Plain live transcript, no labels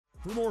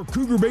For more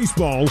Cougar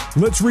baseball,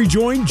 let's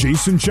rejoin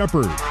Jason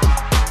Shepard.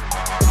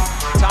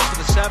 Top of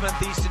the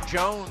seventh, Easton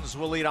Jones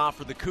will lead off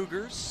for the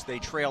Cougars. They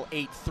trail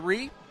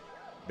 8-3.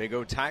 Big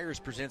O Tires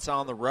presents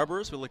On the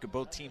Rubbers. We look at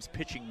both teams'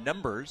 pitching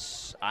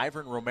numbers.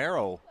 Ivan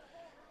Romero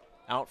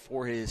out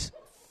for his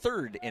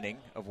third inning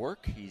of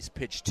work. He's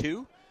pitched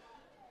 2.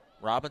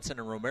 Robinson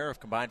and Romero have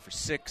combined for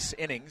 6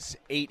 innings,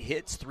 8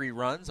 hits, 3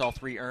 runs, all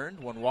 3 earned,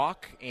 1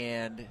 walk,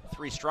 and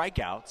 3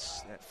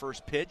 strikeouts. That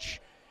first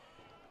pitch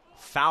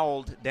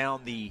fouled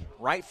down the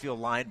right field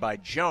line by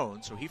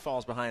Jones, so he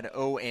falls behind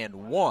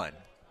 0-1.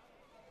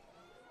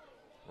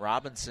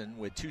 Robinson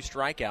with 2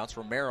 strikeouts,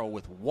 Romero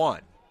with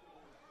 1.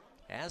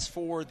 As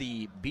for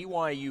the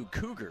BYU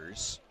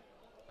Cougars,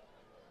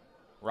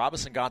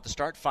 Robinson got the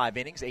start, 5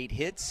 innings, 8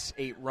 hits,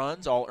 8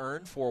 runs, all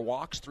earned, 4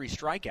 walks, 3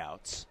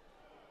 strikeouts.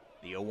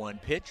 The 0-1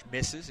 pitch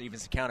misses,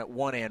 evens the count at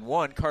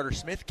 1-1. Carter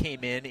Smith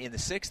came in the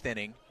 6th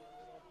inning.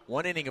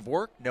 1 inning of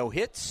work, no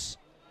hits,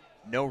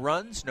 no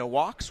runs, no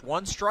walks,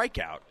 1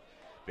 strikeout.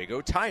 Big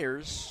O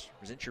Tires,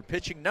 present your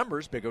pitching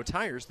numbers. Big O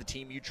Tires, the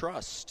team you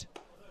trust.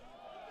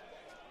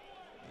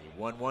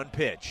 The 1-1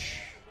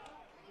 pitch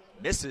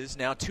misses,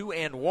 now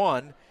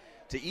 2-1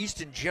 to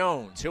Easton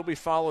Jones. He'll be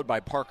followed by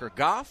Parker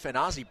Goff and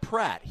Ozzie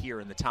Pratt here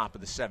in the top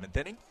of the 7th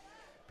inning.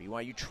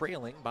 BYU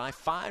trailing by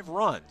 5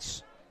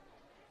 runs.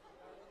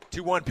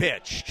 2-1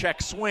 pitch,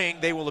 check swing.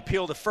 They will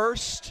appeal to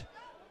first.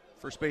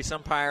 First base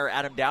umpire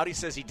Adam Dowdy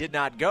says he did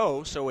not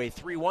go, so a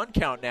 3-1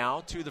 count now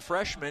to the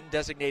freshman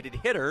designated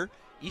hitter,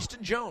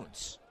 Easton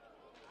Jones.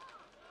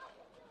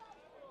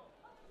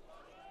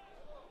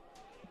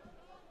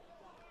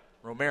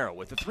 Romero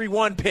with the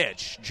 3-1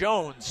 pitch.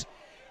 Jones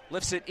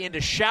lifts it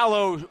into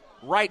shallow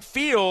right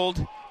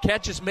field.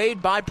 Catch is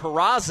made by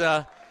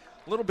Peraza.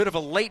 A little bit of a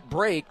late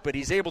break, but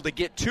he's able to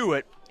get to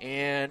it.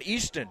 And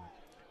Easton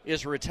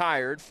is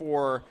retired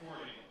for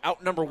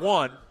out number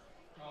 1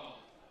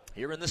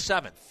 here in the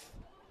 7th.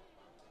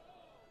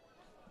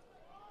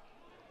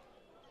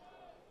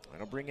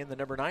 That'll bring in the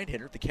number 9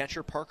 hitter, the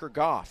catcher, Parker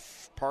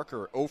Goff.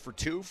 Parker 0 for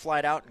 2,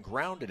 flied out and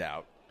grounded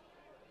out.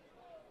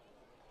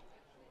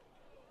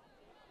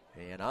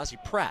 And Ozzie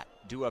Pratt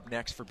due up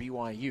next for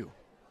BYU.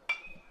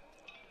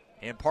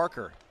 And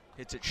Parker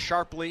hits it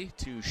sharply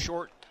to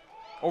short,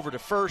 over to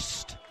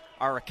first.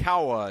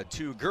 Arakawa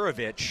to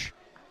Gurovich.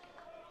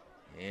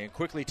 And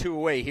quickly 2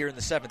 away here in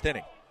the 7th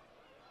inning.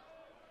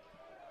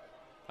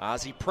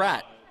 Ozzie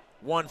Pratt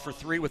 1 for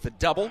 3 with a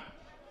double.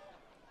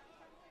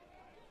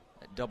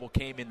 That double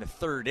came in the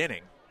 3rd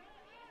inning.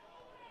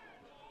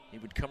 He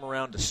would come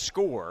around to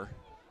score.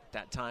 At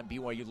that time,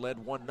 BYU led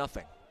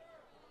 1-0.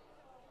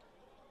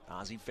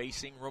 Ozzie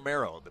facing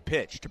Romero. The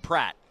pitch to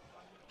Pratt.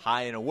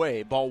 High and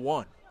away, ball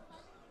 1.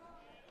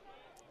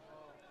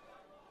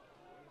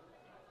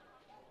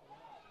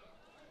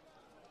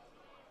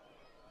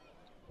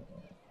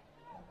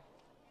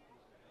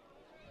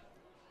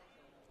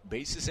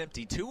 Base is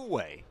empty, 2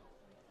 away.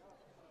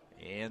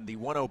 And the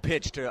 1-0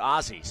 pitch to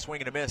Ozzie.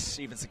 Swing and a miss,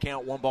 evens the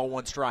count, 1 ball,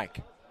 1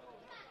 strike.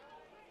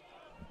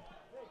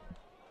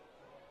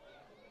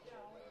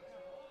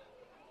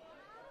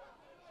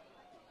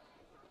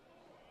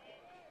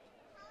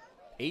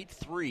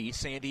 (8-3)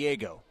 San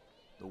Diego.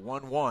 The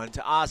 1-1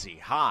 to Ozzie.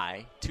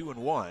 High,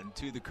 2-1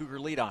 to the Cougar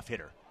leadoff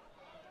hitter.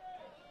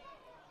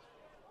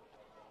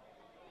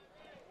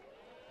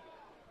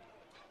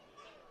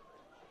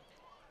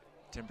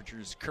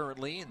 Temperatures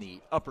currently in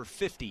the upper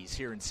 50s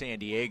here in San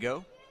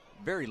Diego.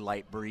 Very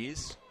light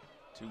breeze.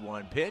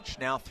 2-1 pitch.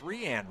 Now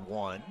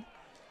 3-1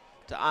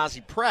 to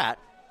Ozzie Pratt.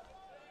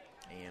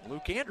 And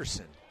Luke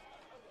Anderson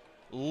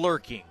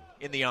lurking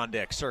in the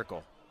on-deck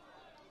circle.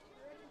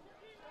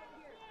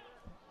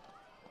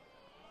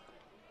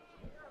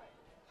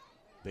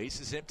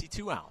 Base is empty,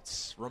 2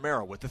 outs.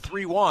 Romero with the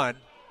 3-1.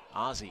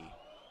 Ozzie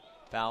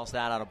fouls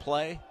that out of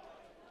play.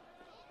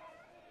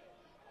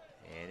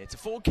 And it's a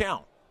full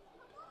count.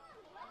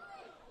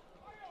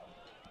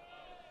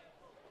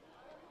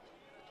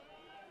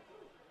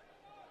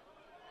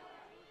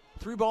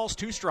 3 balls,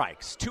 2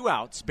 strikes, 2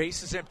 outs.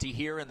 Base is empty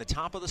here in the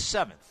top of the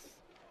 7th.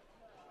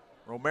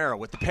 Romero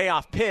with the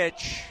payoff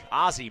pitch.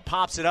 Ozzie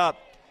pops it up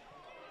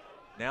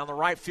down the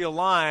right field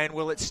line.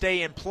 Will it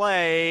stay in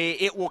play?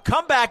 It will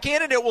come back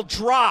in and it will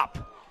drop.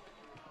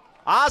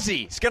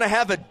 Ozzie's going to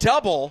have a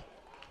double.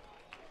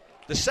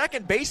 The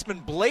second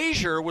baseman,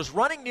 Blazier, was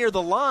running near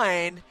the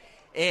line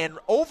and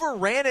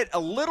overran it a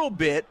little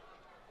bit.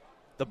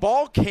 The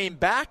ball came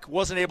back,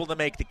 wasn't able to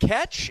make the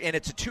catch, and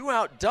it's a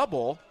 2-out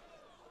double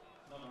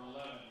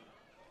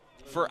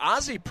for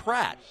Ozzie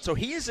Pratt. So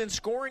he is in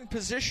scoring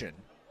position.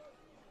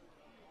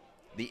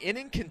 The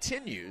inning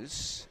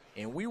continues,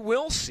 and we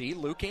will see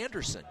Luke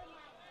Anderson.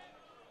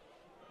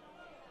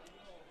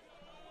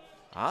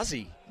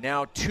 Ozzie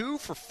now 2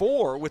 for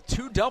 4 with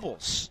 2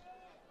 doubles.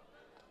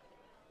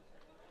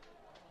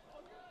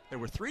 There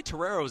were 3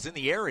 toreros in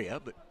the area,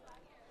 but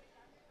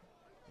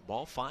the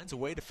ball finds a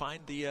way to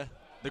find the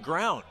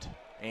ground.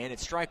 And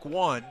it's strike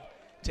 1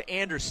 to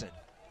Anderson.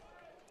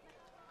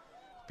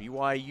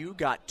 BYU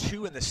got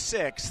 2 in the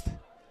 6th.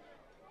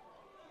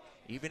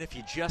 Even if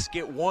you just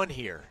get 1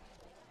 here,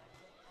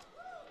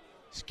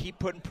 Just keep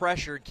putting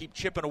pressure and keep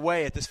chipping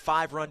away at this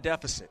 5-run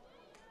deficit.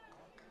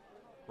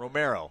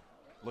 Romero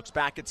looks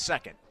back at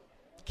second.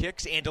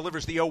 Kicks and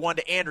delivers the 0-1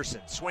 to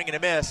Anderson. Swing and a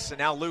miss, and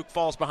now Luke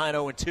falls behind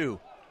 0-2.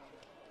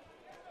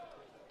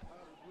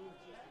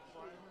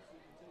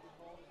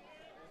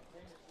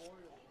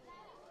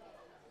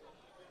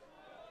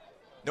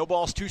 No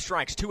balls, 2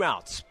 strikes, 2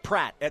 outs.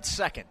 Pratt at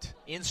second,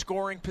 in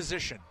scoring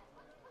position.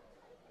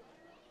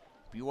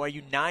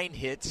 BYU 9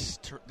 hits,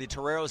 the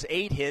Toreros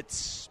 8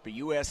 hits, but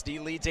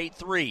USD leads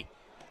 8-3.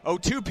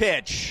 0-2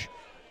 pitch.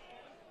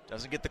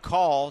 Doesn't get the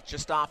call,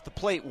 just off the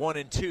plate,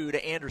 1-2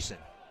 to Anderson.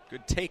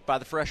 Good take by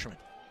the freshman.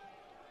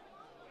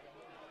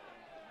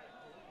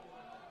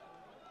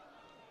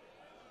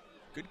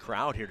 Good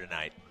crowd here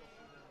tonight.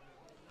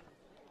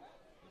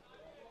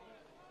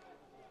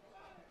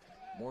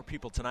 More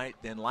people tonight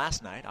than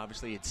last night.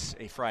 Obviously, it's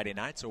a Friday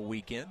night, so a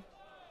weekend.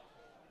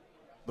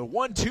 The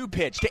 1-2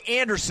 pitch to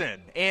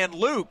Anderson, and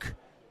Luke.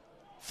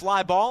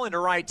 Fly ball into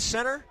right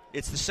center.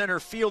 It's the center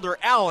fielder,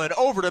 Allen,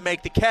 over to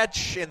make the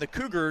catch, and the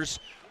Cougars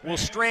will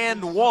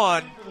strand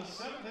one.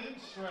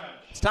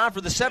 It's time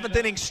for the 7th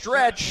inning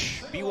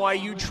stretch.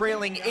 BYU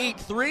trailing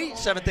 8-3.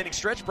 7th inning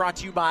stretch brought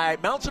to you by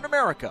Mountain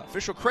America,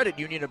 official credit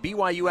union of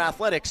BYU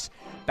Athletics.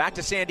 Back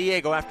to San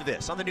Diego after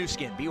this on the new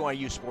skin,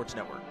 BYU Sports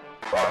Network.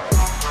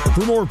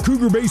 For more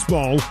Cougar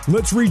baseball,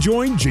 let's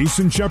rejoin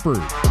Jason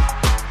Shepard.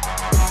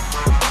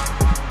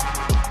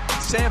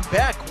 Sam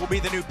Beck will be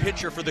the new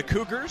pitcher for the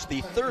Cougars,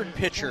 the 3rd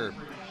pitcher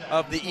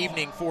of the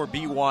evening for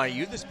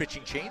BYU. This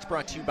pitching change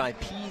brought to you by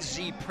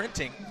PZ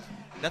Printing.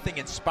 Nothing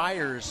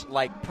inspires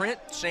like print.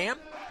 Sam,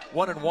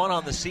 1-1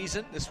 on the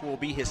season. This will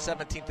be his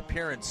 17th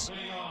appearance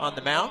on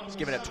the mound. He's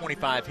given up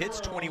 25 hits,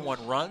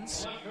 21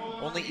 runs,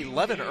 only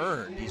 11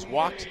 earned. He's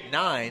walked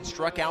 9,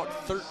 struck out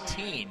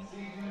 13.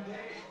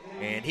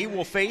 And he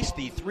will face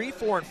the 3,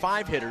 4, and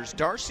 5 hitters,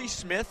 Darcy,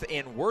 Smith,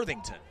 and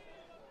Worthington.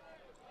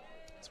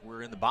 So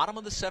we're in the bottom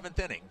of the 7th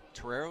inning.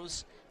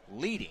 Toreros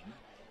leading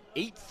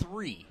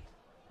 8-3.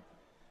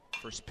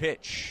 First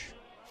pitch,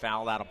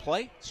 fouled out of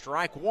play.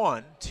 Strike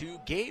 1 to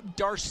Gabe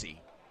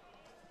Darcy.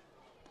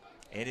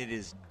 And it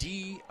is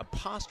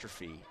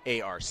D''ARCY.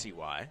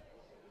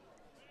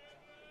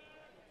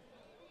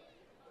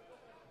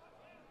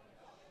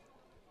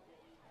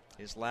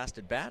 His last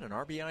at bat, an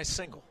RBI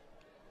single.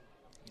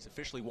 He's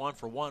officially 1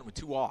 for 1 with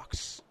 2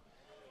 walks.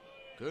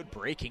 Good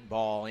breaking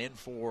ball in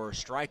for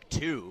strike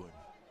 2.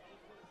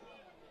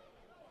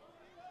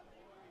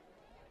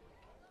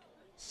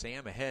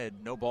 Sam ahead,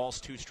 no balls,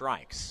 2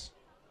 strikes.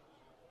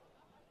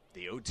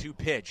 The 0-2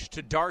 pitch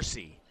to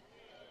Darcy.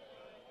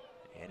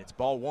 And it's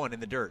ball 1 in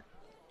the dirt.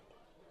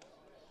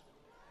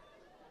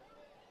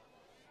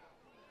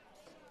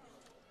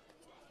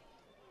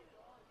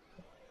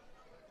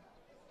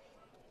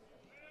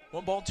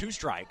 One ball, 2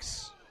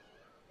 strikes.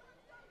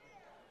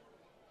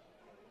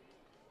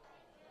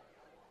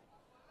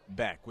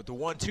 Beck with the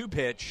 1-2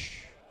 pitch,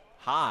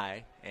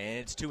 high, and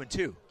it's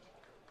 2-2.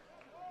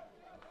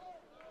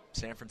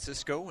 San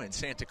Francisco and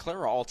Santa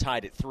Clara all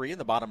tied at 3 in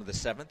the bottom of the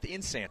 7th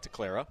in Santa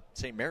Clara.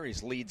 St.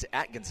 Mary's leads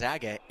at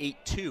Gonzaga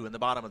 8-2 in the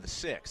bottom of the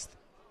 6th.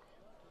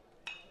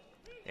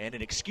 And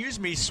an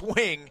excuse-me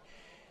swing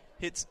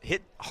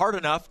hit hard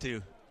enough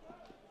to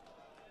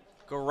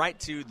go right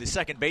to the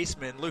second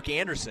baseman, Luke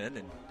Anderson,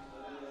 and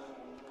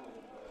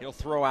he'll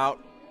throw out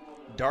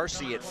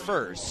Darcy at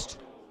first.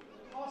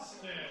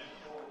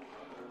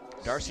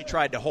 Darcy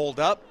tried to hold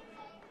up.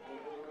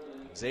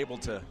 Was able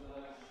to,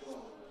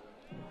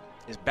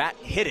 his bat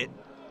hit it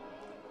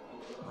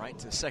right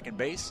to second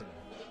base. And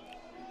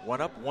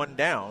 1 up, 1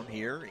 down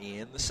here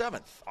in the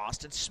 7th.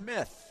 Austin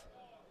Smith.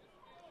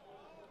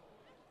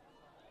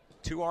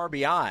 2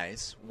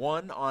 RBIs.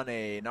 1 on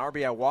an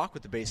RBI walk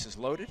with the bases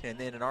loaded, and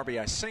then an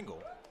RBI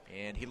single.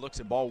 And he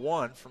looks at ball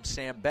 1 from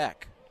Sam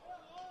Beck.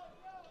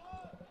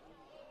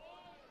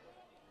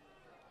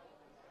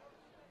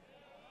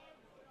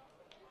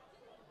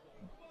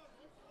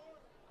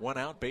 One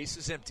out, base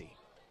is empty.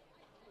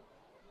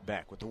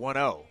 Beck with the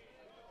 1-0.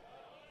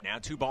 Now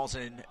 2 balls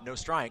and no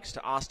strikes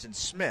to Austin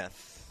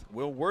Smith.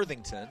 Will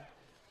Worthington,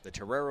 the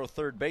Torero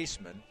third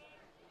baseman,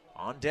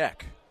 on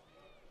deck.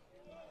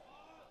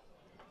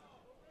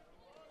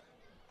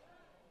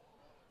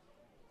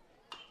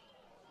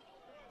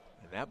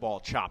 And that ball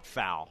chopped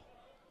foul.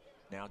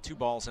 Now 2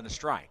 balls and a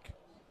strike.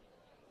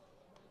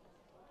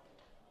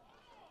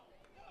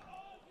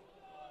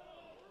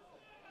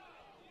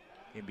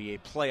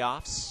 NBA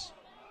playoffs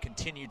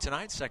continue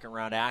tonight. 2nd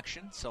round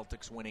action.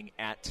 Celtics winning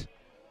at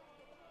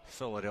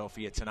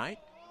Philadelphia tonight.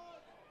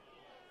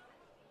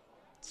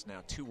 It's now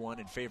 2-1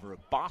 in favor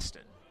of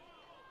Boston.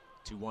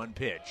 2-1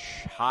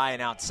 pitch. High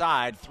and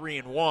outside.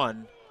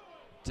 3-1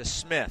 to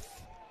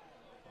Smith.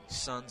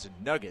 Suns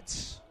and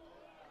Nuggets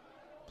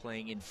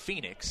playing in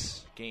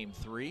Phoenix. Game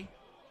 3.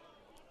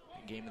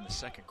 Game in the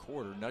 2nd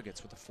quarter.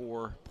 Nuggets with a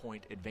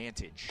 4-point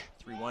advantage.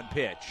 3-1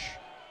 pitch.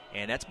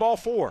 And that's ball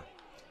 4.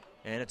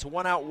 And it's a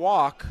 1-out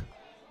walk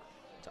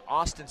to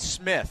Austin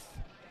Smith.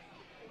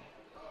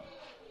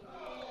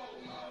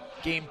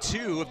 Game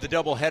 2 of the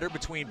doubleheader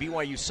between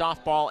BYU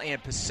softball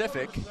and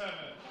Pacific.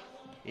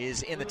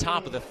 is in the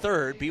top of the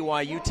third.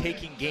 BYU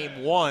taking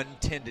game one,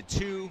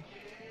 10-2.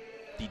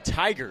 The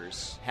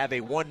Tigers have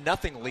a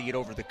 1-0 lead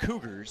over the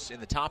Cougars in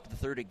the top of the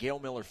third at Gale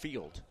Miller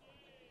Field.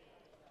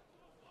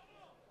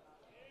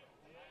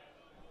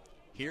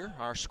 Here,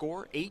 our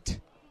score,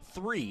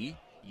 8-3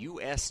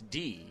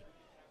 USD.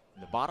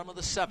 In the bottom of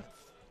the seventh.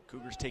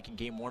 Cougars taking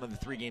game one of the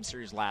three-game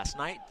series last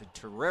night. The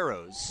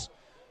Toreros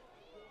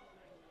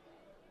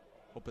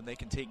hoping they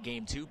can take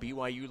game two.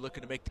 BYU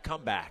looking to make the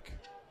comeback.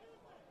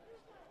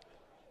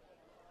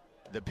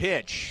 The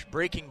pitch,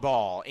 breaking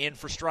ball, in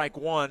for strike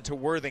one to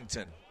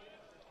Worthington.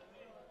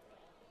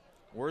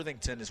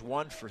 Worthington is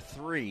 1 for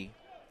 3.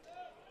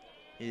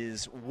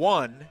 His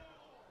one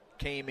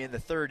came in the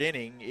third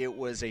inning. It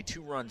was a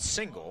 2-run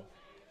single.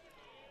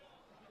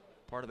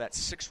 Part of that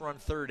 6-run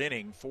third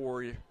inning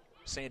for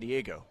San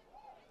Diego.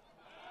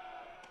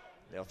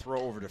 They'll throw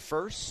over to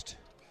first.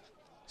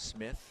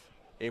 Smith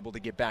able to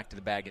get back to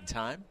the bag in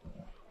time.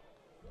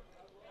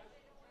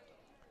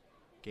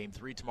 Game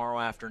 3 tomorrow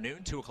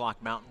afternoon, 2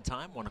 o'clock Mountain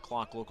Time, 1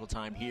 o'clock local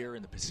time here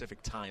in the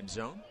Pacific Time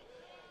Zone.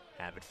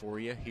 Have it for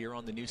you here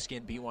on the new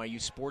skin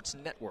BYU Sports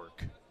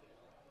Network.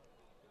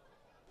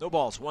 No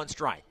balls, 1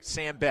 strike.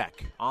 Sam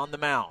Beck on the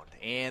mound,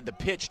 and the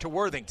pitch to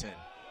Worthington.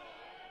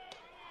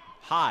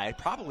 High,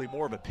 probably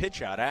more of a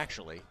pitch out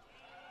actually.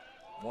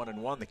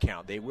 1-1 the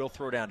count. They will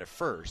throw down to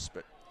first,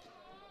 but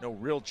no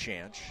real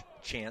chance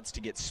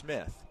to get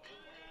Smith.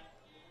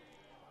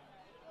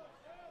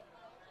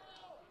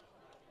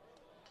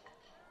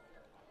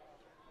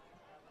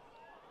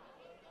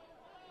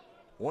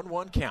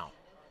 One count.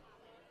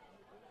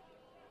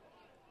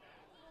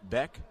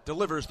 Beck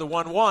delivers the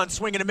 1-1,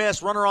 swing and a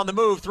miss, runner on the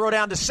move, throw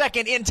down to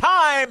second in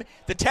time.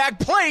 The tag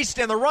placed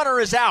and the runner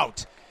is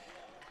out.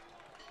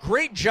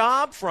 Great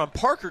job from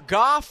Parker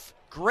Goff.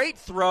 Great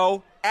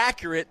throw,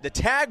 accurate. The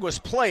tag was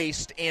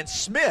placed and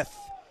Smith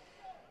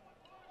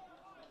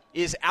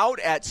is out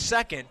at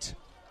second.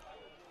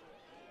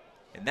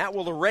 And that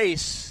will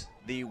erase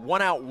the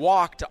 1-out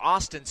walk to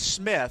Austin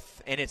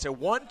Smith, and it's a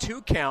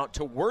 1-2 count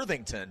to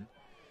Worthington.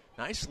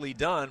 Nicely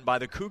done by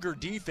the Cougar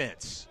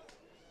defense.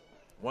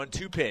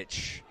 1-2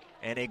 pitch.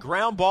 And a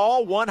ground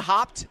ball, one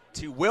hopped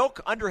to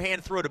Wilk.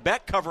 Underhand throw to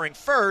Beck, covering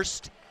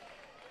first.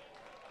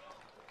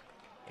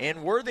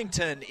 And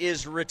Worthington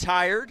is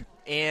retired,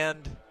 and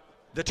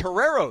the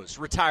Toreros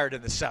retired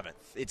in the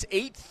seventh. It's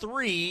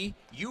 8-3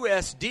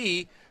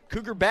 USD.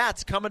 Cougar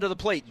bats coming to the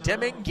plate.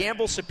 Deming,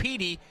 Gamble,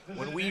 Sapiti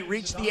when we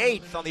reach the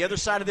eighth on the other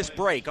side of this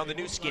break on the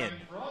new skin.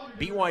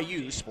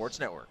 BYU Sports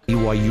Network.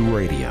 BYU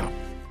Radio.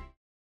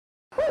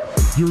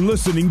 You're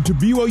listening to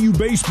BYU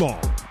Baseball.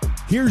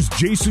 Here's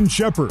Jason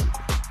Shepard.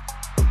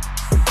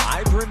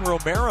 Ivan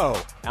Romero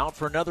out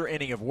for another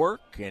inning of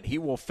work, and he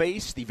will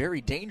face the very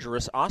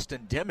dangerous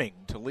Austin Deming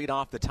to lead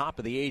off the top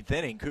of the eighth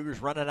inning. Cougars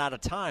running out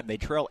of time. They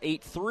trail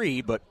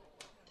 8-3, but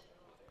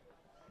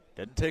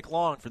doesn't take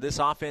long for this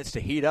offense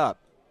to heat up.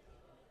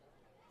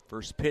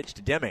 First pitch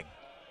to Deming.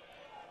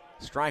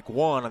 Strike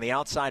one on the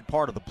outside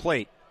part of the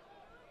plate.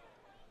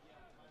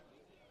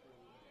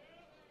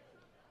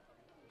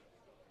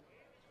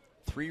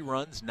 Three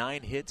runs,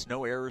 9 hits,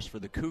 no errors for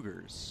the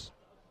Cougars.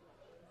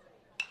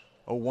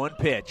 0-1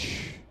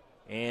 pitch.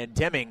 And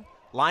Deming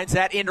lines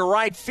that into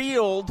left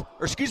field,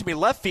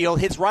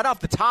 hits right off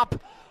the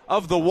top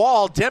of the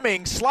wall.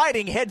 Deming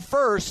sliding head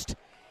first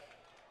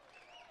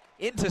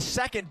into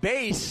second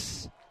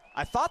base.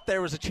 I thought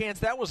there was a chance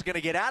that was going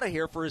to get out of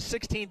here for his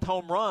 16th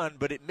home run,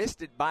 but it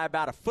missed it by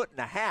about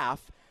 1.5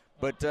 feet.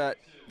 But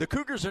the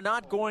Cougars are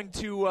not going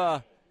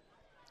to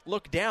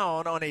look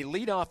down on a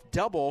leadoff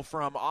double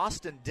from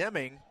Austin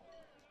Deming.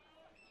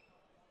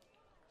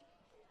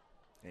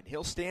 And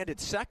he'll stand at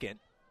second.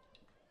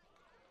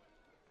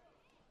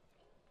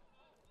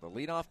 The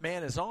leadoff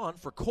man is on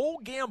for Cole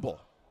Gamble.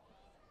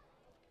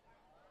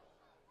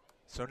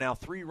 So now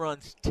 3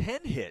 runs,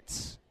 10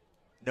 hits,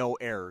 no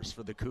errors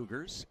for the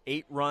Cougars.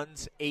 8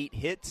 runs, 8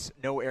 hits,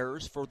 no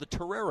errors for the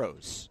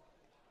Toreros.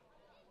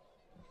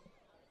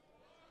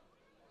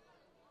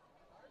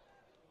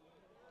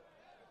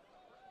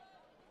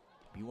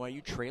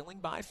 BYU trailing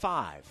by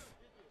 5.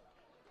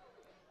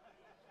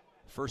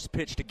 First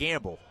pitch to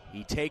Gamble.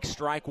 He takes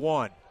strike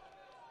one.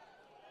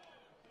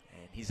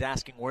 And he's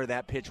asking where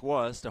that pitch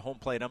was to home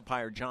plate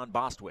umpire John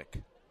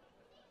Bostwick.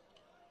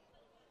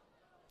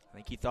 I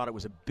think he thought it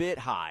was a bit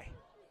high.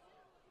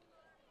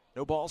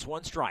 No balls,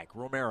 1 strike.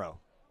 Romero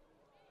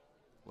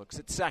looks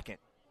at second.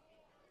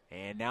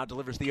 And now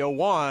delivers the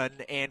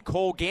 0-1. And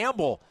Cole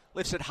Gamble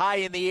lifts it high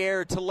in the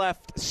air to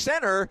left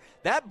center.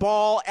 That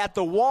ball at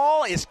the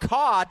wall is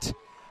caught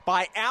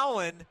by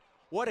Allen.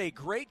 What a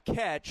great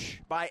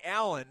catch by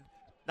Allen.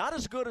 Not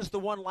as good as the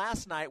one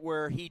last night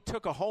where he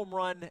took a home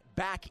run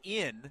back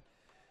in.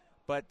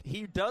 But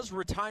he does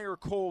retire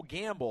Cole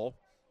Gamble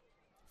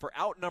for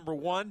out number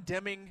 1.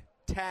 Deming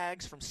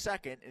tags from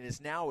second and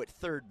is now at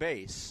third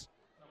base.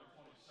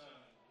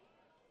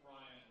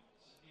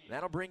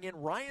 That'll bring in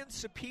Ryan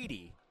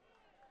Sapiti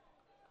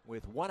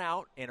with 1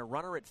 out and a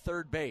runner at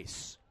third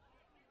base.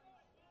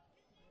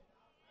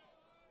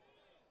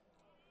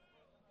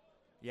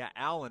 Yeah,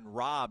 Allen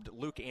robbed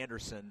Luke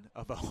Anderson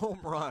of a home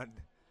run.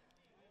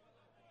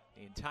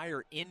 The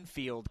entire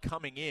infield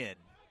coming in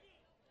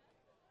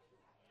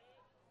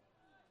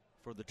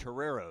for the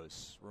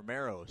Toreros.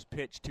 Romero's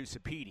pitch to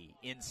Sapiti.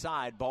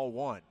 Inside, ball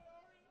one.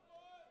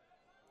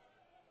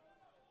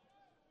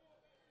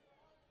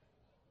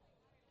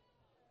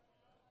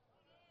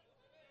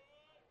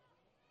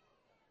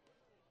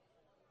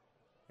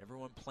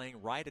 Everyone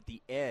playing right at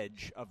the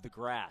edge of the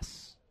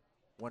grass.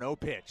 1-0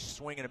 pitch,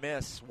 swing and a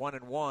miss,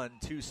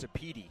 1-1 to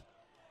Sapiti.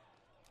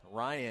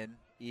 Ryan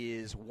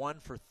is 1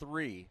 for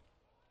 3.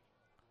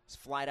 He's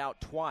flied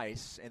out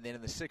twice, and then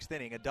in the 6th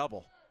inning, a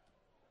double.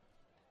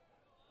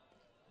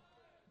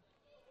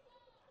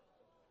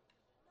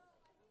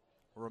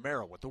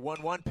 Romero with the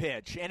 1-1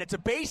 pitch, and it's a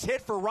base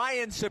hit for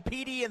Ryan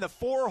Sapiti in the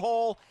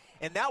 4-hole,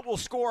 and that will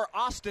score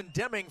Austin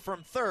Deming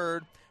from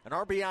third. An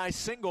RBI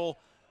single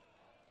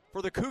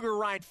for the Cougar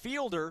right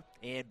fielder,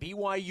 and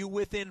BYU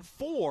within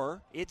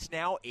 4. It's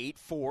now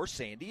 8-4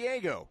 San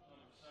Diego.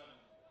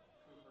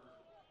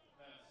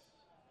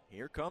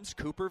 Here comes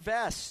Cooper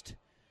Vest.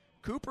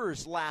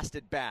 Cooper's last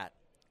at bat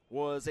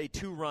was a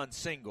 2-run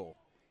single.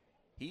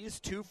 He is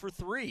 2 for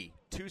 3,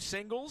 2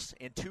 singles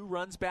and 2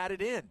 runs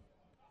batted in.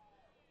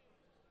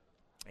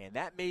 And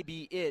that may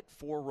be it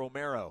for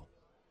Romero.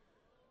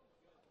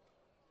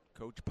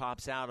 Coach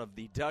pops out of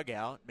the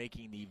dugout,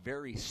 making the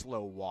very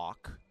slow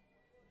walk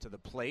to the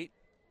plate.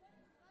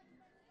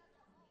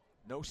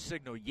 No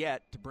signal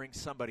yet to bring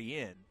somebody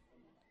in.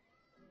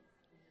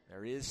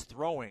 There is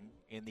throwing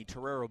in the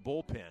Torero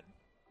bullpen.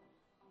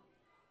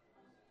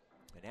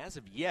 And as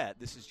of yet,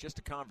 this is just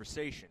a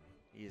conversation.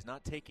 He is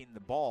not taking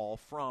the ball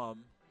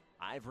from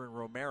Ivan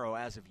Romero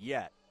as of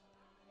yet.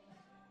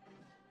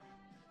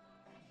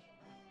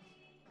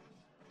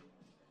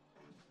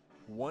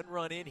 One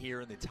run in here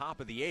in the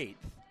top of the 8th.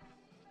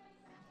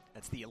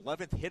 That's the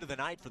 11th hit of the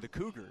night for the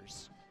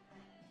Cougars.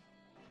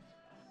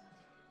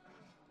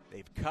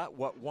 They've cut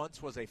what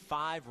once was a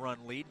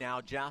 5-run lead, now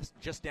just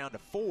down to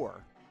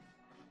 4.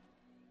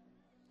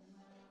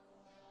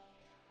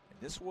 And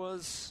this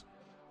was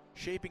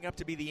shaping up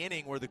to be the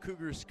inning where the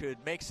Cougars could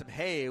make some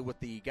hay with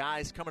the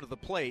guys coming to the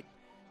plate.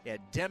 You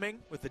had Deming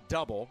with the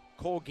double.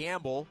 Cole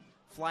Gamble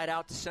flied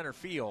out to center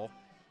field.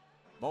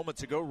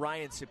 Moments ago,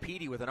 Ryan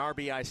Sapiti with an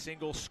RBI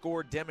single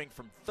scored Deming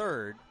from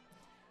third.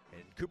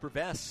 And Cooper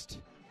Vest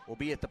will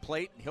be at the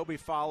plate, and he'll be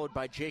followed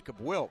by Jacob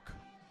Wilk.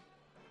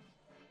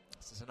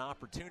 This is an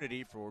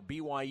opportunity for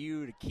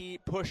BYU to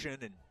keep pushing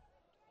and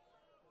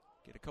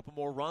get a couple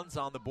more runs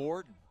on the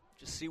board and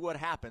just see what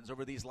happens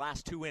over these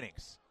last 2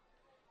 innings.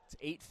 It's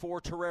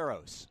 8-4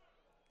 Toreros.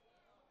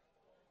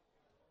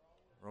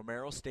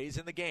 Romero stays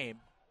in the game.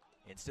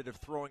 Instead of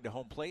throwing to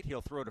home plate,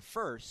 he'll throw to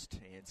first,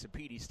 and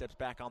Sapiti steps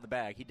back on the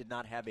bag. He did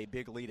not have a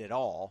big lead at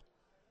all.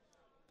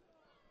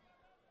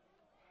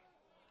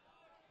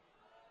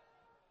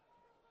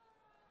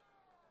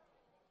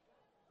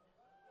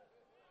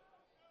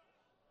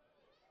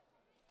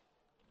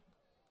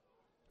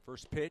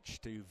 First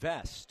pitch to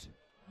Vest.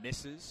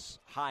 Misses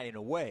high and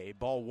away,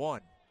 ball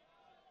one.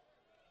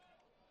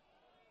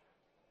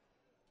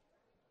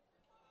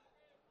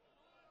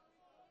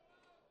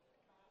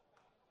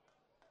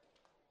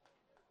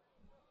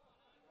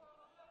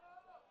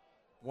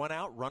 One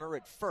out, runner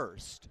at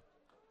first.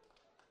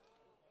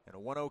 And a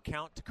 1-0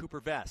 count to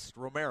Cooper Vest.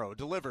 Romero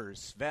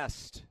delivers.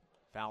 Vest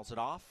fouls it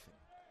off.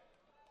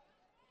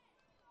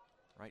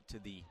 Right to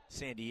the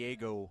San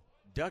Diego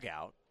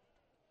dugout.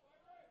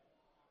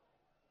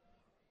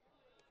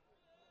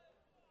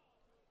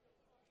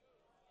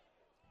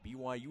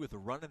 BYU with a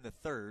run in the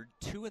 3rd,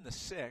 2 in the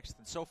 6th,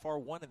 and so far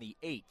 1 in the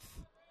 8th.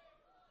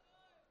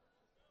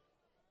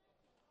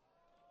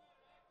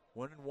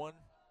 1-1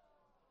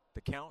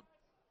 the count.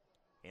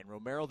 And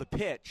Romero the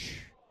pitch.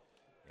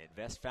 And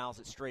Vest fouls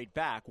it straight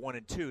back.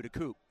 1-2 to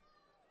Coop.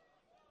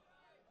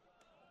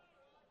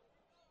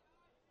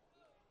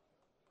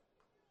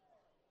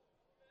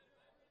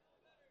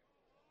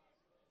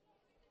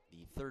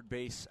 The third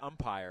base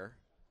umpire,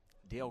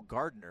 Dale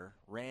Gardner,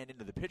 ran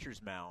into the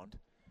pitcher's mound.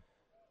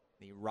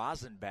 The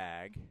rosin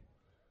bag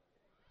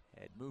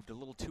had moved a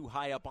little too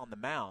high up on the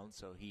mound,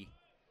 so he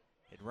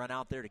had run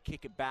out there to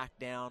kick it back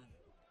down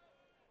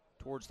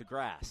towards the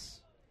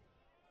grass.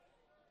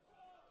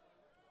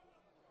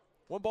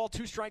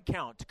 1-2 strike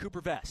count to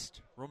Cooper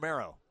Vest.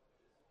 Romero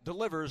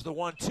delivers the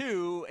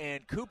 1-2,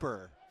 and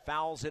Cooper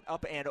fouls it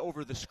up and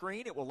over the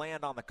screen. It will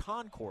land on the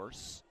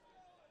concourse.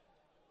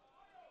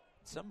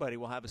 Somebody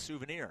will have a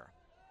souvenir.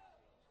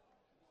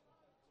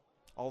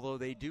 Although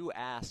they do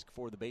ask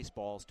for the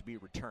baseballs to be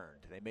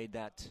returned. They made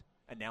that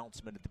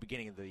announcement at the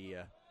beginning of the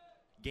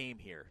game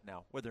here.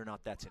 Now, whether or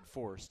not that's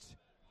enforced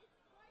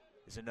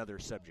is another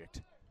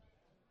subject.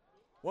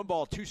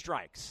 1-2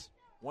 strikes.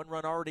 1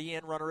 run already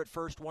in, runner at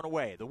first, 1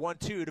 away. The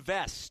 1-2 to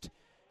Vest.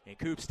 And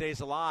Coop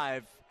stays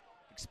alive,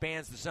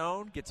 expands the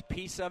zone, gets a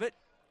piece of it,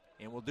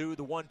 and will do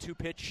the 1-2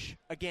 pitch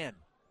again.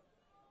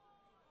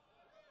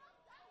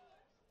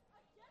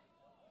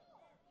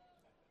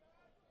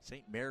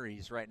 St.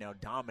 Mary's right now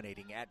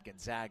dominating at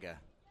Gonzaga.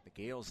 The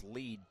The Gales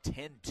lead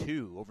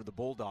 10-2 over the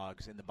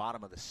Bulldogs in the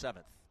bottom of the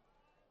 7th.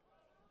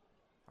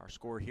 Our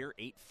score here,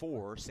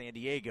 8-4, San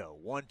Diego.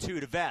 1-2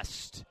 to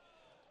Vest.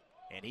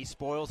 And he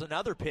spoils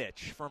another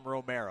pitch from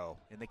Romero.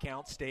 And the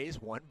count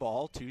stays 1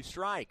 ball, 2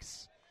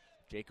 strikes.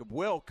 Jacob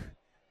Wilk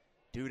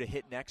due to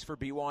hit next for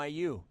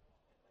BYU.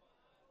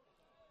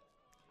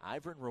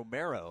 Ivan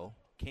Romero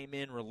came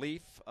in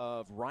relief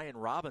of Ryan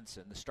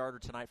Robinson, the starter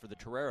tonight for the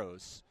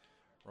Toreros.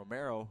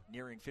 Romero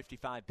nearing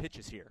 55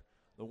 pitches here.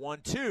 The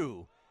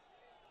 1-2.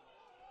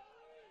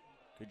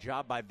 Good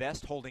job by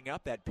Vest holding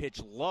up that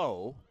pitch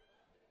low.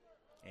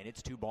 And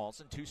it's 2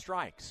 balls and 2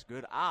 strikes.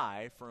 Good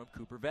eye from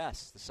Cooper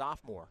Vest, the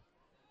sophomore.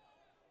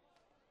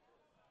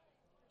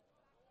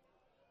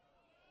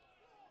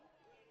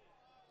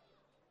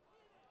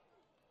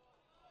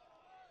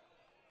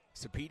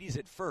 Sapides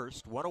at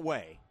first, 1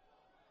 away.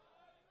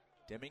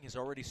 Deming has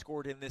already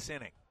scored in this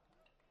inning.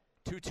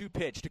 2-2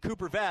 pitch to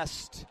Cooper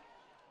Vest.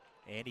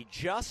 And he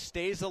just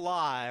stays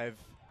alive.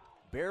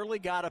 Barely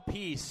got a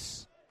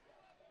piece.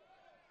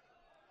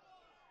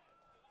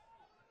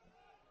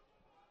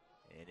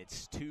 And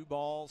it's 2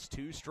 balls,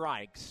 2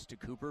 strikes to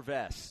Cooper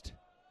Vest.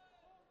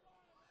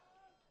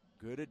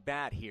 Good at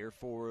bat here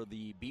for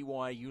the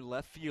BYU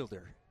left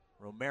fielder,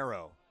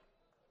 Romero.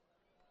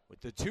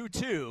 With the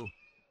 2-2.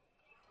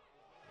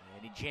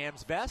 And he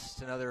jams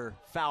Vest. Another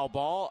foul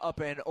ball up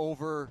and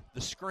over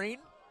the screen.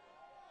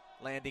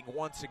 Landing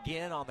once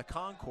again on the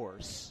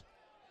concourse.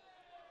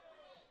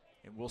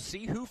 And we'll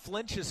see who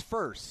flinches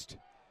first.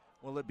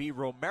 Will it be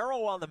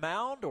Romero on the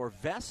mound or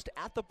Vest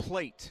at the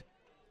plate?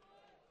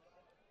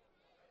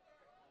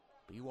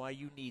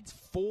 BYU needs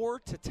 4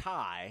 to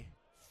tie,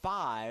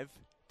 5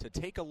 to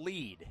take a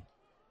lead.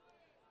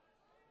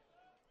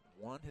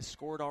 1 has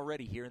scored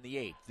already here in the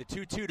 8th. The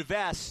 2-2 to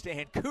Vest,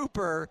 and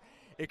Cooper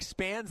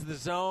expands the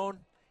zone,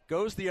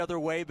 goes the other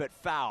way, but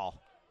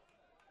foul.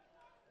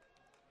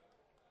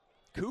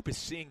 Coop is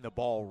seeing the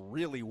ball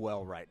really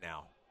well right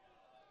now.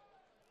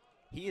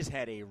 He has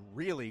had a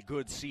really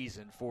good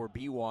season for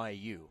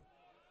BYU.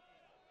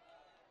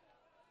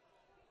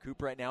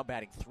 Coop right now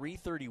batting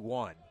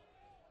 .331.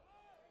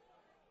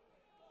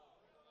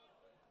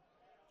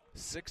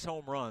 6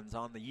 home runs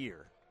on the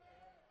year.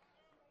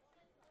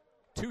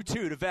 2-2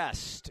 to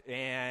Vest,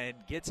 and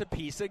gets a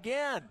piece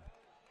again.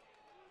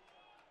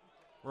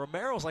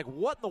 Romero's like,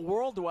 what in the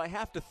world do I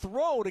have to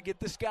throw to get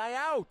this guy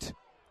out?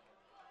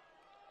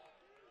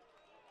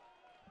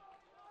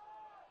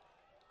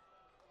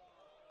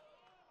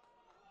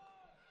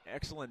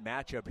 Excellent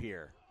matchup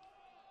here.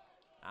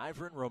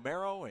 Ivan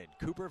Romero and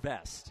Cooper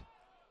Vest.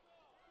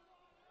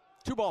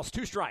 2 balls,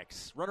 2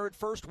 strikes. Runner at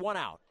first, 1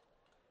 out.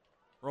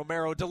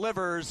 Romero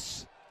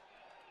delivers,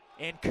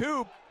 and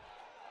Coop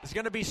is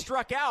going to be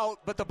struck out,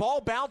 but the ball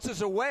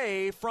bounces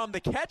away from the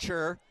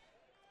catcher.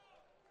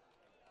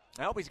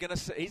 I hope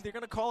they're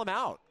going to call him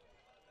out.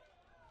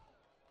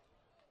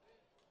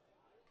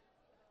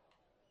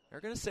 They're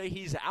going to say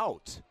he's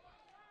out.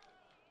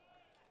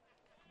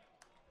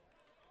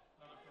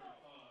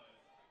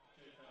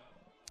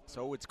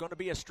 So it's going to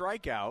be a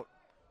strikeout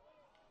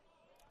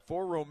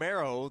for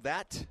Romero.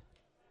 That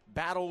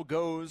battle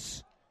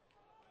goes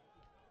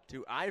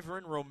to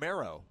Ivan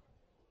Romero.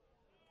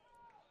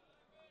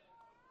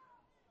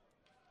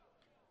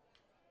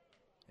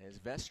 As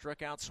Vest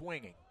struck out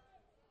swinging.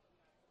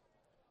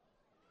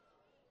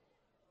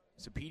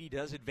 Sapedi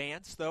does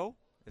advance, though,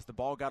 as the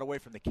ball got away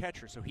from the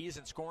catcher, so he is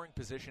in scoring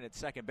position at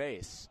second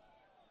base.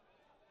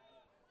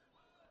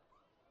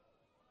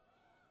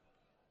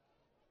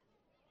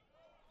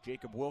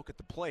 Jacob Wilk at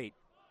the plate,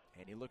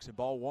 and he looks at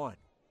ball 1.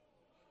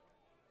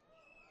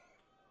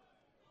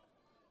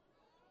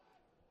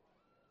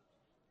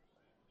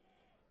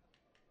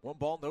 One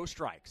ball, no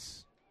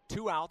strikes.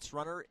 2 outs,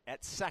 runner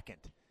at second.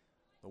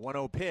 The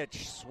 1-0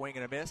 pitch, swing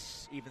and a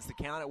miss, evens the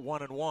count at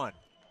 1-1.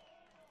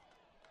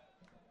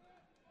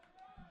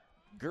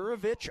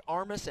 Gurovich,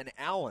 Armas, and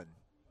Allen,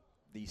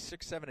 the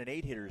 6, 7, and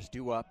 8 hitters,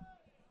 due up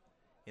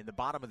in the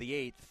bottom of the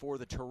 8th for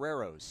the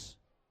Toreros.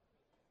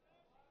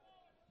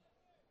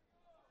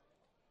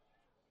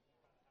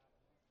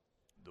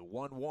 The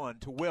 1-1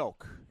 to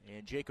Wilk,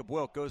 and Jacob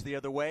Wilk goes the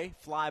other way.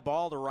 Fly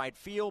ball to right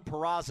field.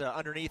 Peraza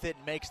underneath it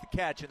and makes the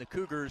catch, and the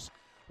Cougars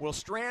will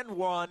strand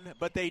 1,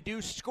 but they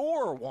do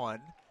score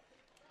 1.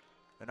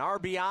 An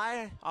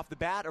RBI off the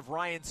bat of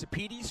Ryan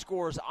Sapedi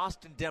scores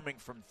Austin Deming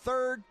from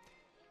third.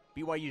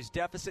 BYU's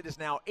deficit is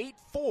now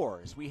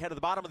 8-4 as we head to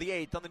the bottom of the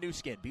 8th on the new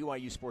skin,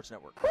 BYU Sports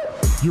Network.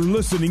 You're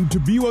listening to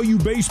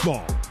BYU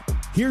Baseball.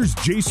 Here's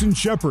Jason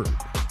Shepard.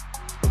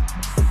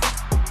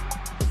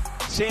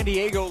 San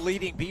Diego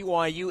leading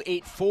BYU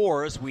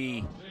 8-4 as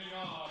we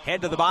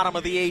head to the bottom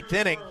of the 8th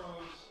inning.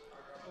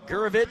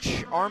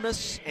 Gurovich,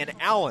 Armas, and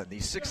Allen,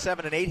 these 6,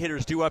 7, and 8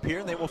 hitters due up here,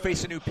 and they will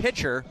face a new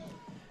pitcher.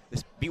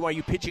 This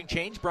BYU pitching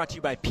change brought to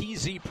you by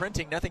PZ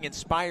Printing. Nothing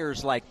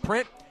inspires like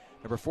print.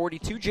 Number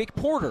 42, Jake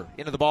Porter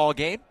into the ball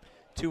game.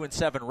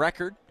 2-7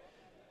 record.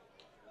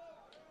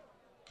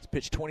 He's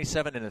pitched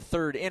 27 in the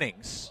 3rd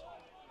innings.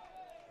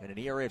 And an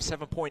ERA of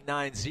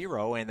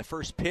 7.90. And the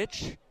first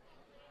pitch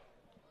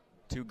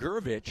to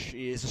Gurvich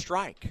is a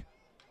strike.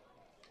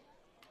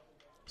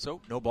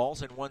 So no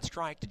balls and one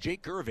strike to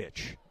Jake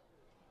Gurvich.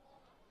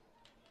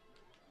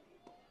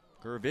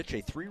 Gurvich,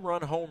 a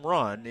 3-run home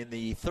run in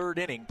the third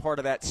inning, part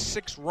of that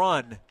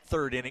 6-run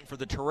third inning for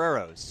the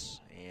Toreros.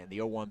 And the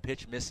 0-1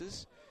 pitch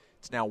misses.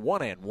 It's now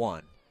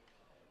 1-1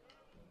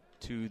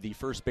 to the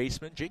first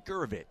baseman, Jake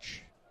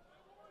Gurvich.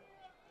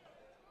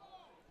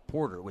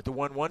 Porter with the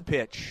 1-1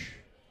 pitch.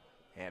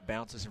 And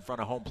bounces in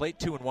front of home plate,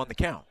 2-1 the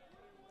count.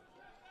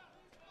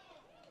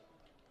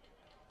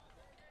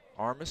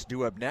 Armas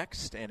due up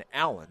next, and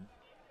Allen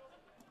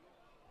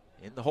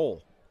in the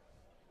hole.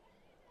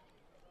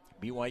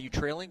 BYU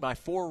trailing by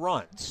 4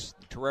 runs.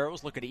 The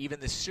Toreros looking to even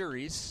this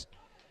series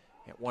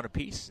at 1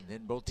 apiece, and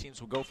then both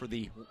teams will go for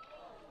the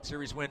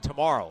series win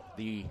tomorrow.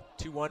 The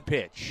 2-1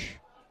 pitch.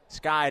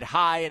 Skied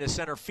high into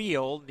center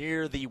field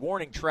near the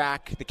warning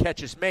track. The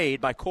catch is made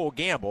by Cole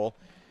Gamble.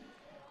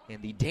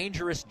 And the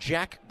dangerous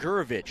Jack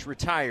Gurvich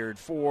retired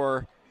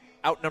for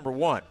out number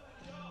 1.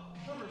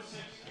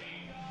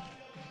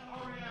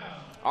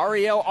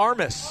 Ariel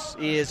Armas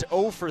is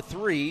 0 for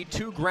 3,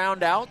 2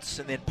 ground outs,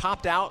 and then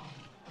popped out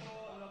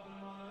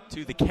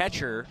to the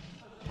catcher,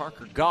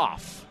 Parker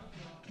Goff.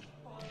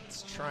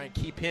 Let's try and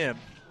keep him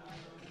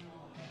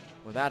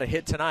without a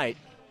hit tonight.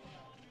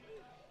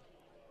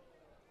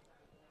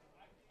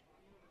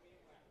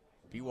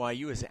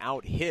 BYU has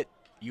out-hit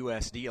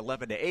USD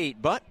 11-8,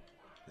 but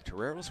the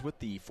Toreros with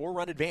the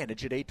 4-run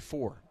advantage at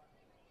 8-4.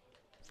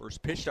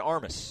 First pitch to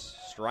Armas.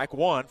 Strike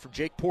 1 from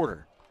Jake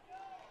Porter.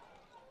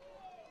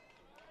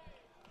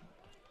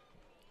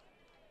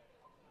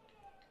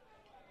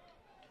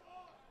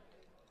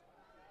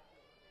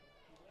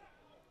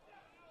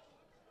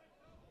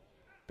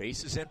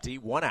 Base is empty,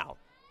 1 out.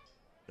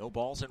 No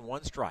balls and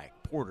 1 strike.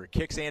 Porter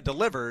kicks and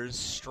delivers.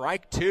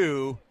 Strike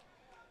 2.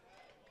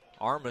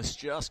 Armas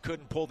just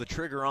couldn't pull the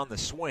trigger on the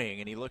swing,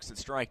 and he looks at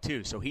strike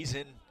 2. So he's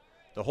in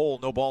the hole,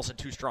 no balls and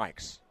 2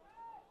 strikes.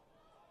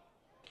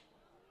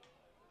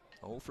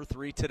 0 for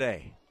 3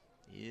 today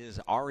is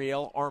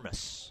Ariel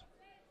Armas.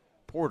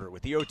 Porter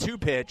with the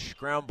 0-2 pitch.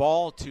 Ground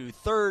ball to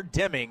third.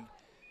 Deming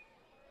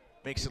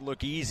makes it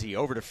look easy.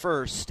 Over to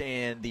first,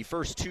 and the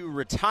first 2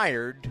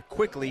 retired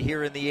quickly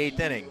here in the 8th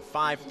inning.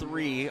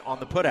 5-3 on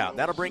the putout.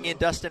 That'll bring in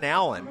Dustin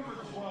Allen,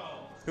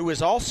 who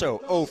is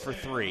also 0 for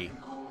 3.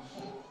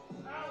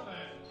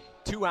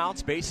 2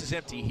 outs, base is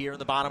empty here in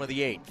the bottom of the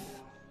 8th.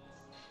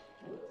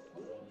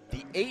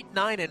 The 8,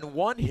 9, and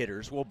 1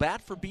 hitters will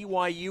bat for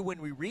BYU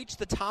when we reach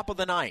the top of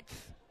the 9th.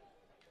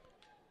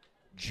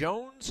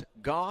 Jones,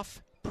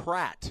 Goff,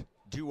 Pratt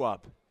due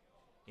up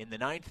in the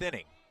 9th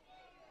inning.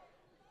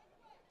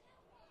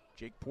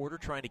 Jake Porter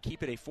trying to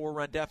keep it a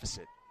 4-run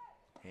deficit.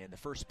 And the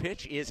first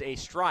pitch is a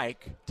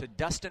strike to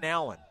Dustin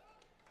Allen.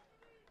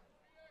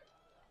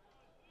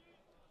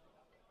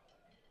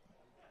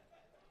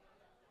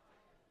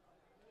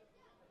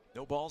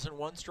 No balls and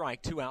 1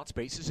 strike, 2 outs,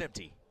 base is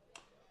empty.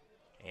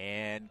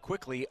 And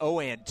quickly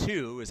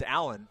 0-2 as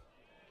Allen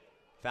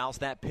fouls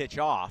that pitch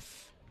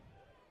off.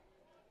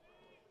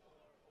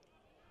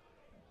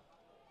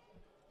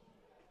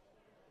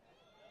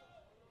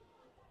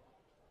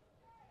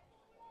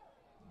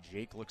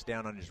 Jake looks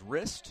down on his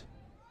wrist.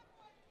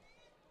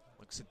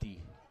 Looks at the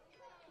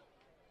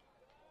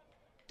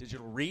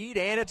digital read,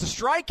 and it's a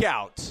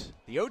strikeout.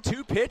 The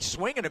 0-2 pitch,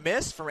 swing and a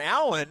miss from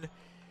Allen.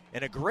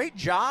 And a great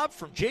job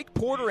from Jake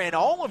Porter and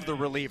all of the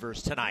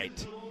relievers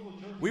tonight.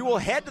 We will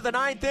head to the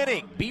 9th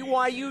inning.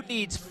 BYU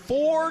needs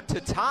 4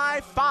 to tie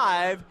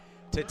 5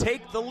 to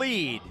take the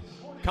lead.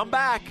 Come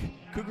back.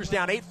 Cougars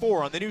down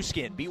 8-4 on the new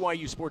skin,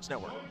 BYU Sports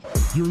Network.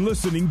 You're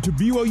listening to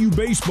BYU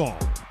Baseball.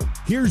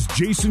 Here's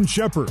Jason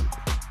Shepard.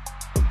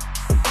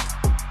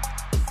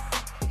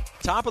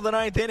 Top of the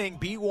 9th inning,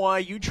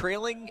 BYU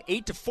trailing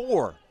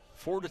 8-4.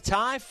 4 to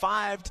tie,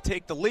 5 to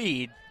take the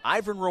lead.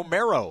 Ivan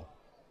Romero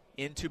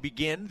in to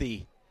begin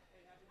the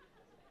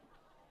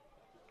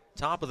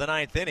top of the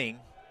 9th inning.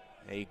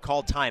 A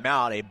called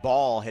timeout. A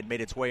ball had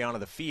made its way onto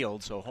the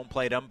field, so home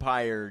plate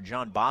umpire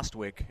John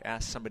Bostwick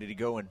asked somebody to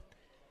go and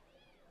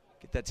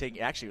get that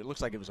taken. Actually, it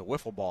looks like it was a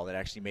wiffle ball that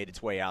actually made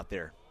its way out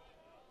there.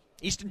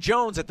 Easton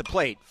Jones at the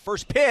plate.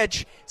 First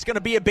pitch. It's going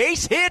to be a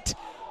base hit.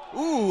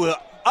 Ooh,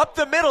 up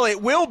the middle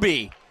it will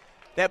be.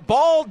 That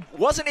ball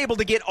wasn't able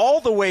to get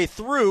all the way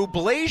through.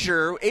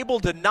 Blazier able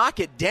to knock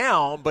it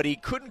down, but he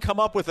couldn't come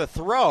up with a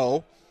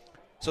throw.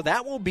 So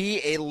that will be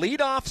a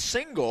leadoff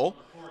single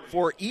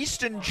for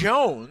Easton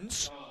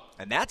Jones.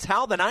 And that's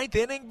how the 9th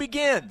inning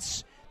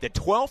begins. The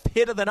 12th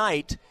hit of the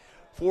night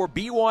for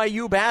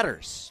BYU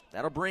batters.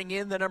 That'll bring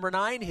in the number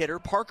 9 hitter,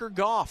 Parker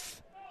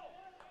Goff.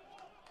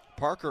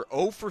 Parker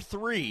 0 for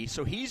 3,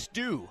 so he's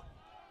due.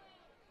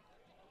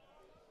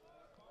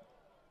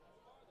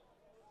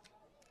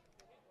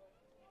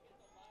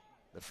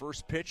 The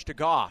first pitch to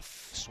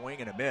Goff, swing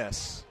and a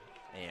miss.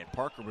 And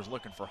Parker was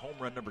looking for home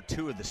run number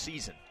 2 of the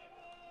season.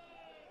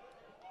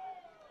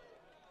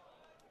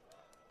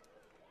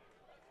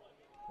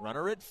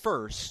 Runner at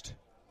first,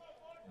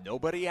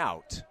 nobody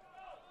out.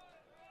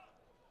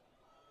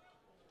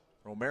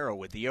 Romero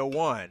with the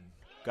 0-1.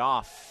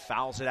 Goff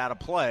fouls it out of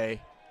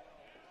play,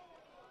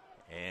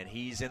 and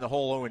he's in the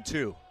hole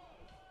 0-2.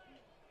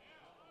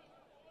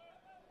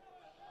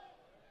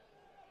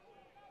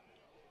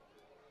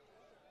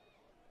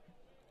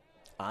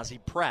 Ozzie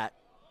Pratt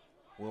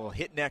will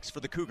hit next for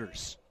the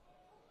Cougars.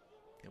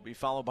 He'll be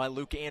followed by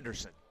Luke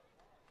Anderson.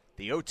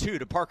 The 0-2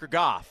 to Parker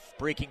Goff.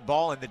 Breaking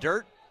ball in the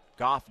dirt.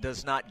 Goff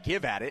does not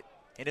give at it,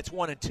 and it's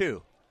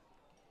 1-2.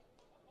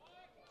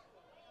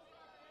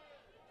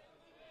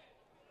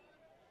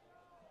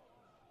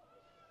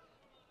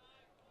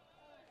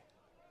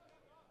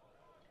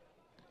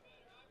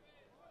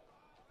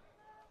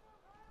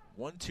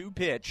 One-two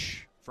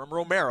pitch from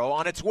Romero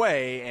on its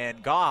way,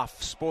 and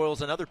Goff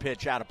spoils another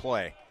pitch out of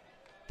play.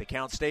 The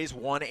count stays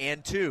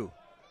 1-2.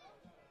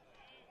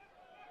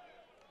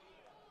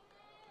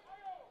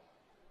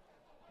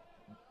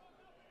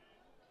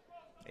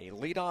 A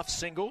leadoff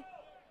single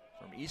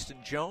from Easton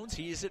Jones.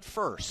 He is at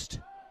first.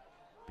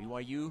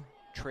 BYU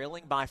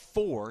trailing by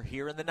 4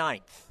 here in the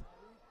 9th.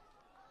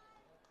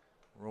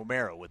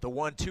 Romero with the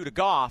 1-2 to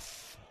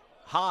Goff.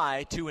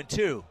 High,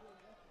 2-2.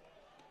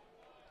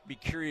 Be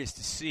curious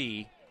to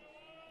see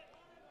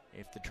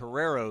if the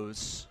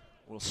Toreros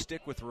will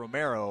stick with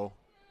Romero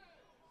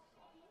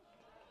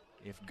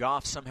if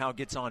Goff somehow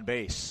gets on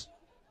base.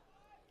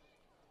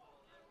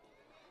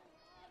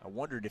 I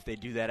wondered if they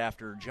do that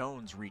after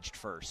Jones reached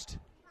first.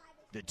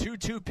 The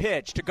 2-2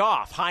 pitch to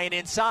Goff, high and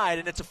inside,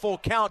 and it's a full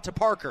count to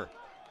Parker.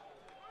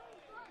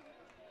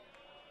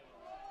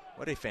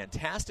 What a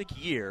fantastic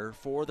year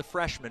for the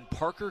freshman,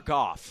 Parker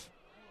Goff.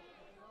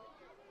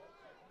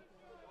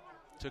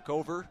 Took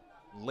over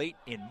late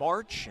in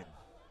March and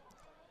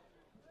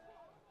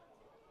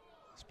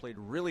has played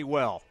really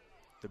well.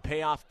 The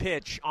payoff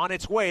pitch on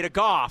its way to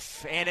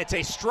Goff, and it's a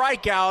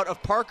strikeout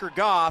of Parker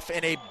Goff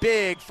and a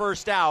big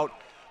first out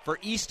for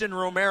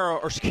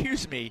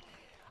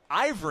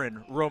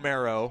Ivan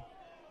Romero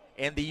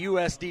and the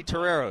USD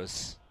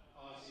Toreros.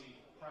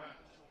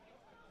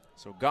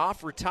 So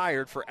Goff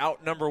retired for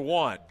out number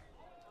 1.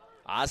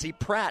 Ozzie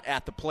Pratt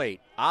at the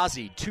plate.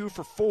 Ozzie 2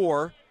 for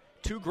 4,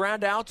 2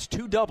 ground outs,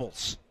 2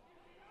 doubles.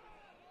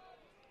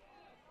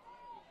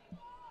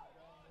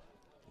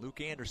 Luke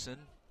Anderson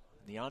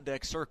in the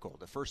on-deck circle.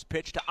 The first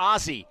pitch to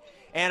Ozzie,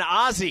 and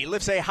Ozzie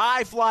lifts a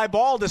high fly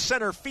ball to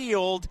center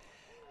field.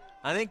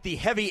 I think the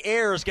heavy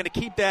air is going to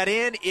keep that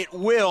in. It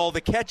will.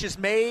 The catch is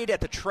made at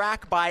the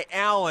track by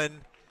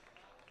Allen.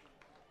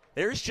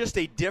 There's just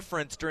a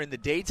difference during the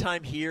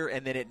daytime here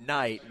and then at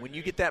night. When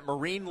you get that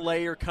marine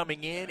layer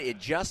coming in, it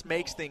just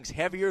makes things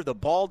heavier. The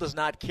ball does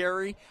not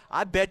carry.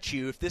 I bet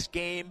you if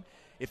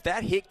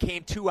that hit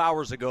came 2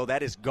 hours ago,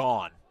 that is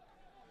gone.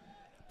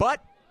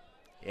 But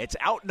it's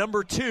out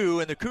number 2,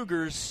 and the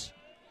Cougars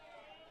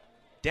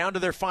down to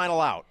their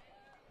final out.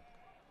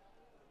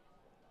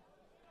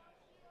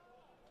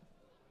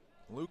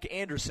 Luke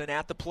Anderson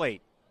at the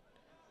plate.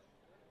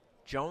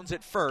 Jones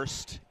at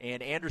first,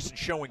 and Anderson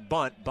showing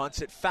bunt.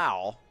 Bunts it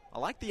foul. I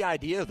like the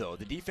idea, though.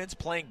 The defense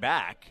playing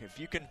back. If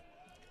you can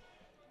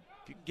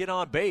get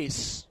on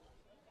base,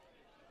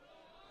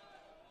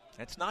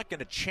 that's not going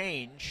to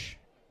change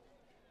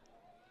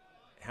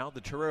how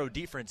the Torero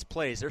defense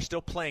plays. They're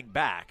still playing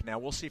back. Now,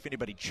 we'll see if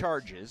anybody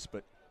charges,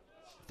 but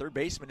third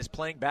baseman is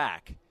playing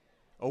back.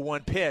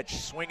 0-1 pitch,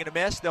 swing and a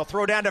miss. They'll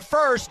throw down to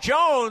first.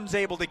 Jones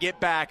able to get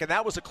back, and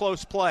that was a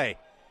close play.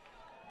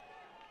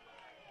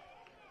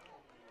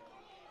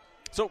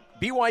 So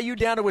BYU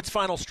down to its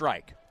final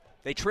strike.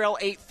 They trail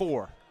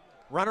 8-4.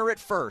 Runner at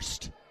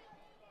first.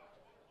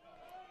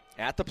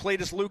 At the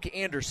plate is Luke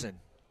Anderson.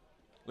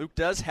 Luke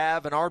does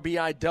have an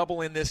RBI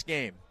double in this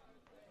game.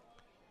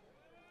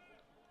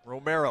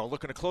 Romero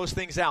looking to close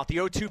things out. The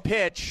 0-2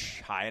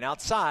 pitch, high and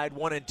outside,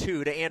 1-2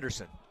 to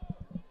Anderson.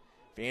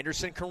 If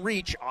Anderson can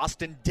reach,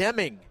 Austin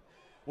Deming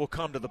will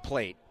come to the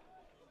plate.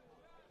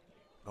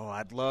 Oh,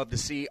 I'd love to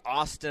see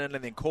Austin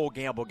and then Cole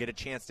Gamble get a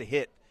chance to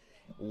hit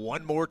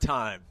one more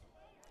time.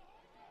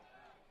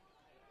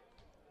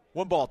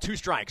 1 ball, 2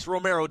 strikes.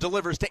 Romero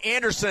delivers to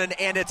Anderson,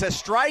 and it's a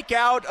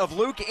strikeout of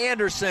Luke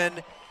Anderson,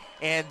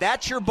 and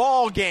that's your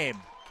ball game.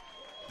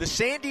 The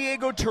San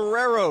Diego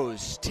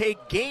Toreros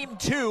take game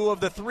 2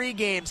 of the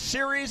 3-game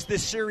series.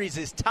 This series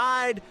is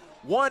tied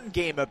 1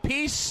 game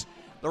apiece.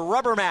 The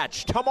rubber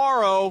match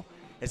tomorrow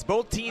as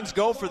both teams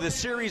go for the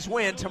series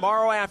win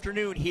tomorrow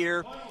afternoon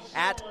here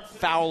at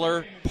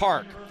Fowler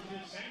Park.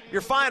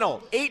 Your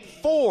final,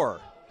 8-4.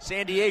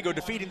 San Diego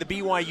defeating the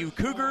BYU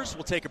Cougars.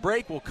 We'll take a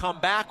break. We'll come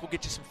back. We'll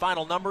get you some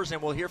final numbers,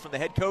 and we'll hear from the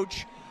head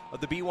coach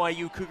of the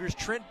BYU Cougars,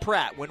 Trent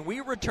Pratt, when we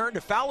return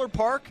to Fowler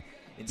Park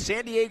in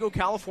San Diego,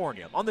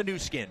 California on the new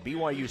skin,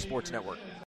 BYU Sports Network.